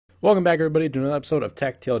Welcome back, everybody, to another episode of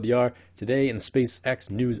Tech TLDR. Today in the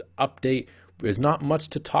SpaceX news update, there's not much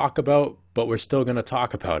to talk about, but we're still going to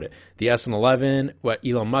talk about it. The SN11, what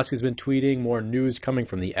Elon Musk has been tweeting, more news coming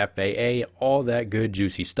from the FAA, all that good,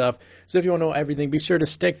 juicy stuff. So if you want to know everything, be sure to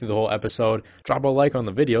stick through the whole episode. Drop a like on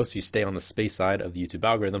the video so you stay on the space side of the YouTube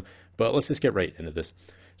algorithm. But let's just get right into this.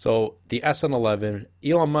 So the SN11,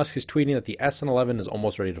 Elon Musk is tweeting that the SN11 is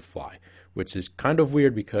almost ready to fly, which is kind of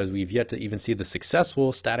weird because we've yet to even see the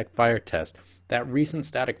successful static fire test. That recent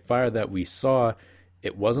static fire that we saw,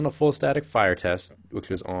 it wasn't a full static fire test, which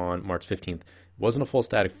was on March 15th. It wasn't a full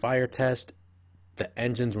static fire test. The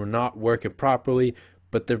engines were not working properly,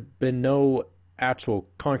 but there have been no actual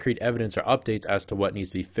concrete evidence or updates as to what needs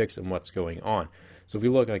to be fixed and what's going on. So if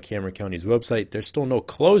you look on Cameron County's website, there's still no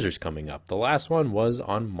closures coming up. The last one was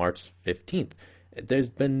on March 15th. There's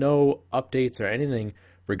been no updates or anything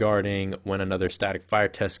regarding when another static fire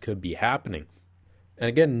test could be happening. And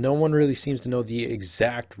again, no one really seems to know the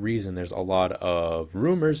exact reason. There's a lot of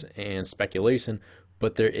rumors and speculation,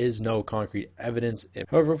 but there is no concrete evidence.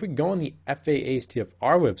 However, if we go on the FAA's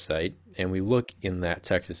TFR website and we look in that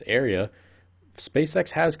Texas area,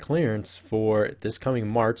 SpaceX has clearance for this coming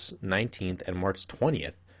March 19th and March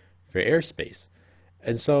 20th for airspace.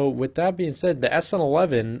 And so with that being said, the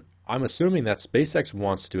SN11, I'm assuming that SpaceX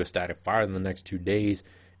wants to do a static fire in the next 2 days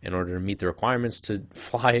in order to meet the requirements to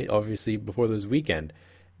fly, obviously, before this weekend.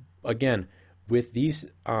 Again, with these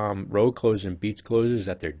road closures and beach closures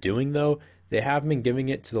that they're doing, though, they have been giving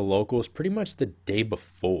it to the locals pretty much the day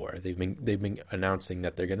before. They've been announcing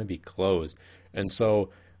that they're going to be closed. And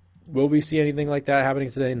so will we see anything like that happening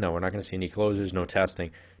today? No, we're not going to see any closures, no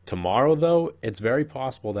testing. Tomorrow, though, it's very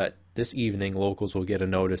possible that this evening locals will get a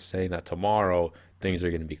notice saying that tomorrow things are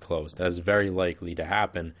going to be closed. That is very likely to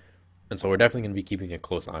happen. And so we're definitely going to be keeping a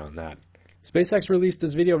close eye on that. SpaceX released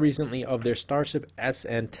this video recently of their Starship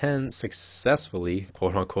SN10 successfully,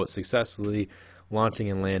 quote unquote, successfully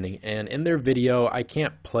launching and landing. And in their video, I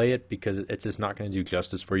can't play it because it's just not going to do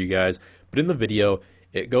justice for you guys. But in the video,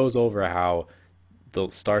 it goes over how the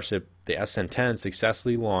Starship, the SN10,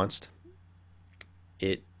 successfully launched.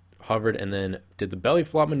 It hovered and then did the belly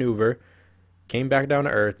flop maneuver, came back down to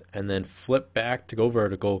Earth, and then flipped back to go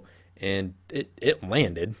vertical, and it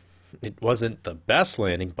landed. It wasn't the best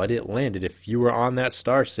landing, but it landed. If you were on that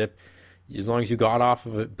Starship, as long as you got off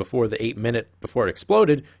of it before the 8-minute before it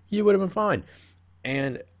exploded, you would have been fine.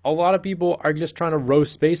 And a lot of people are just trying to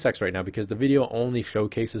roast SpaceX right now because the video only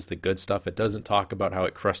showcases the good stuff. It doesn't talk about how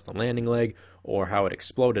it crushed the landing leg or how it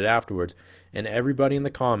exploded afterwards. And everybody in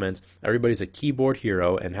the comments, everybody's a keyboard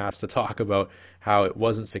hero and has to talk about how it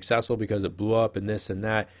wasn't successful because it blew up and this and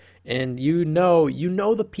that. And you know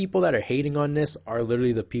the people that are hating on this are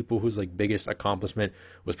literally the people whose like biggest accomplishment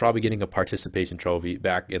was probably getting a participation trophy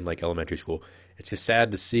back in like elementary school. It's just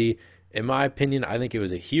sad to see. In my opinion, I think it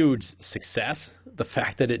was a huge success. The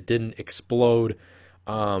fact that it didn't explode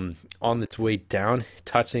on its way down,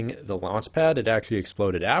 touching the launch pad, it actually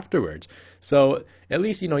exploded afterwards. So at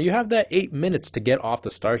least, you have that 8 minutes to get off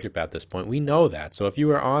the Starship at this point. We know that. So if you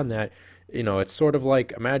were on that, it's sort of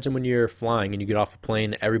like, imagine when you're flying and you get off a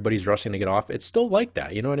plane, everybody's rushing to get off. It's still like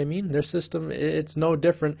that. You know what I mean? Their system, it's no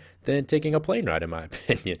different than taking a plane ride, in my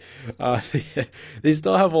opinion. They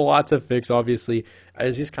still have a lot to fix, obviously. I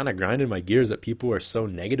was just kind of grinding my gears that people are so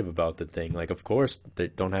negative about the thing. Like, of course, they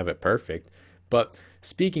don't have it perfect. But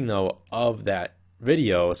speaking, though, of that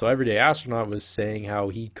video, so Everyday Astronaut was saying how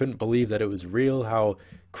he couldn't believe that it was real, how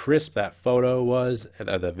crisp that photo was,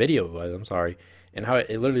 the video was, I'm sorry, and how it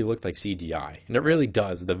literally looked like CGI. And it really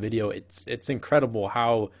does. The video, it's incredible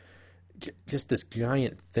how just this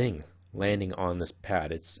giant thing landing on this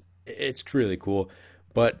pad. It's really cool.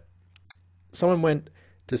 But someone went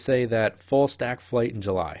to say that full stack flight in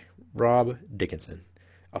July. Rob Dickinson.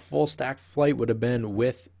 A full stack flight would have been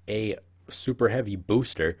with a super heavy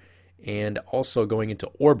booster and also going into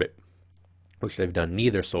orbit, which they've done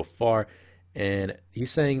neither so far. And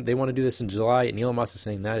he's saying they want to do this in July, and Elon Musk is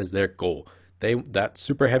saying that is their goal. That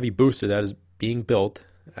super heavy booster that is being built,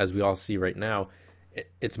 as we all see right now,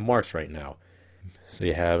 it's March right now. So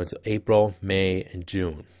you have until April, May, and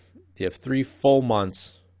June. You have 3 full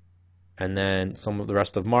months, and then some of the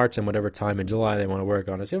rest of March and whatever time in July they want to work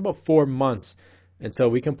on it. So you have about 4 months until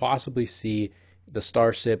we can possibly see the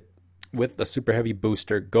Starship with the super heavy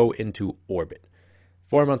booster go into orbit.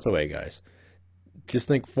 4 months away, guys. Just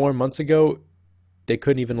think 4 months ago, they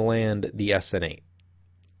couldn't even land the SN8.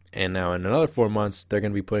 And now in another 4 months, they're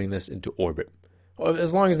going to be putting this into orbit. Well,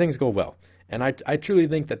 as long as things go well. And I truly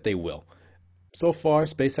think that they will. So far,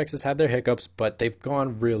 SpaceX has had their hiccups, but they've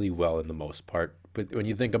gone really well in the most part. but when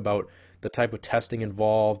you think about the type of testing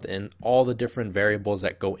involved and all the different variables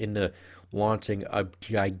that go into launching a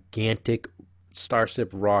gigantic Starship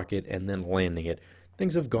rocket and then landing it,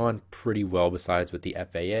 things have gone pretty well besides with the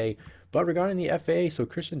FAA. But regarding the FAA, so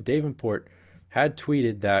Christian Davenport had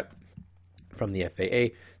tweeted that from the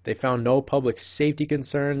FAA, they found no public safety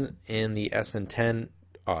concerns in the SN10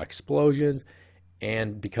 explosions.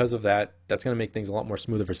 And because of that, that's going to make things a lot more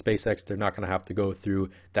smoother for SpaceX. They're not going to have to go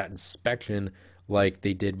through that inspection like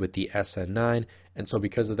they did with the SN9. And so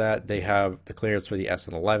because of that, they have the clearance for the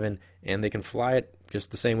SN11, and they can fly it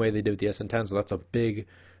just the same way they did with the SN10. So that's a big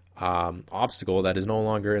obstacle that is no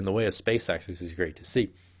longer in the way of SpaceX, which is great to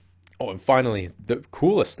see. Oh, and finally, the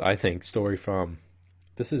coolest, I think, story from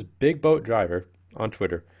this is Big Boat Driver on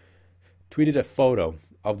Twitter tweeted a photo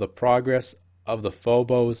of the progress of the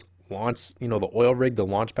Phobos Launch, the oil rig, the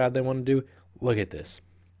launch pad they want to do. Look at this.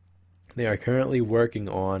 They are currently working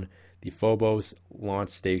on the Phobos launch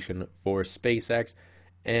station for SpaceX,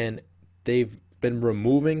 and they've been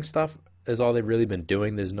removing stuff is all they've really been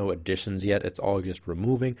doing. There's no additions yet. It's all just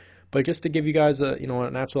removing. But just to give you guys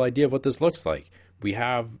an actual idea of what this looks like, we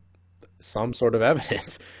have some sort of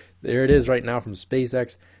evidence. There it is right now from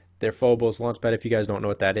SpaceX, their Phobos launch pad. If you guys don't know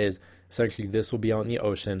what that is, essentially this will be out in the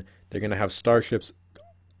ocean. They're going to have starships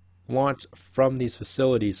launch from these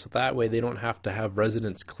facilities, so that way they don't have to have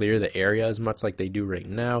residents clear the area as much like they do right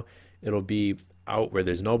now. It'll be out where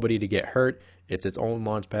there's nobody to get hurt. It's its own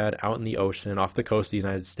launch pad out in the ocean off the coast of the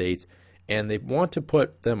United States, and they want to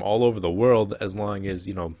put them all over the world as long as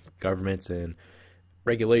governments and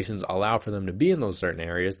regulations allow for them to be in those certain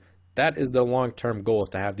areas. That is the long-term goal, is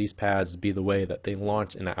to have these pads be the way that they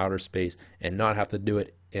launch into outer space and not have to do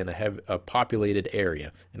it in a populated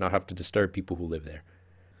area and not have to disturb people who live there.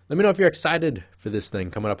 Let me know if you're excited for this thing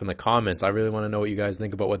coming up in the comments. I really want to know what you guys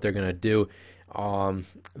think about what they're going to do,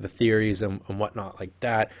 the theories and whatnot like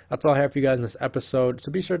that. That's all I have for you guys in this episode.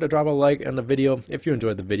 So be sure to drop a like on the video if you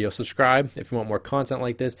enjoyed the video. Subscribe if you want more content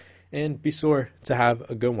like this, and be sure to have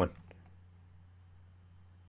a good one.